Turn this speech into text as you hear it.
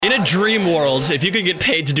In a dream world, if you could get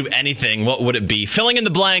paid to do anything, what would it be? Filling in the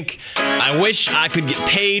blank, I wish I could get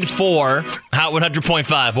paid for Hot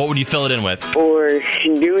 100.5. What would you fill it in with? Or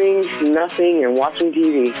doing nothing and watching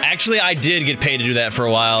TV. Actually, I did get paid to do that for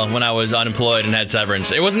a while when I was unemployed and had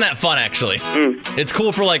severance. It wasn't that fun, actually. It's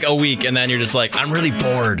cool for like a week, and then you're just like, I'm really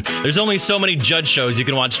bored. There's only so many judge shows you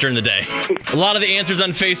can watch during the day. A lot of the answers on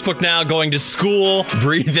Facebook now: going to school,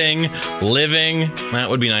 breathing, living. That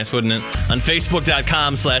would be nice, wouldn't it? On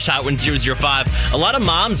Facebook.com/Hot1005. A lot of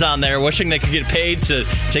moms on there wishing they could get paid to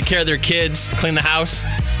take care of their kids, clean the house.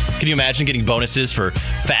 Can you imagine getting bonuses for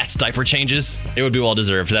fast diaper changes? It would be well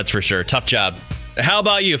deserved, that's for sure. Tough job. How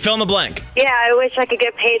about you? Fill in the blank. Yeah, I wish I could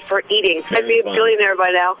get paid for eating. I'd be a billionaire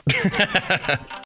by now.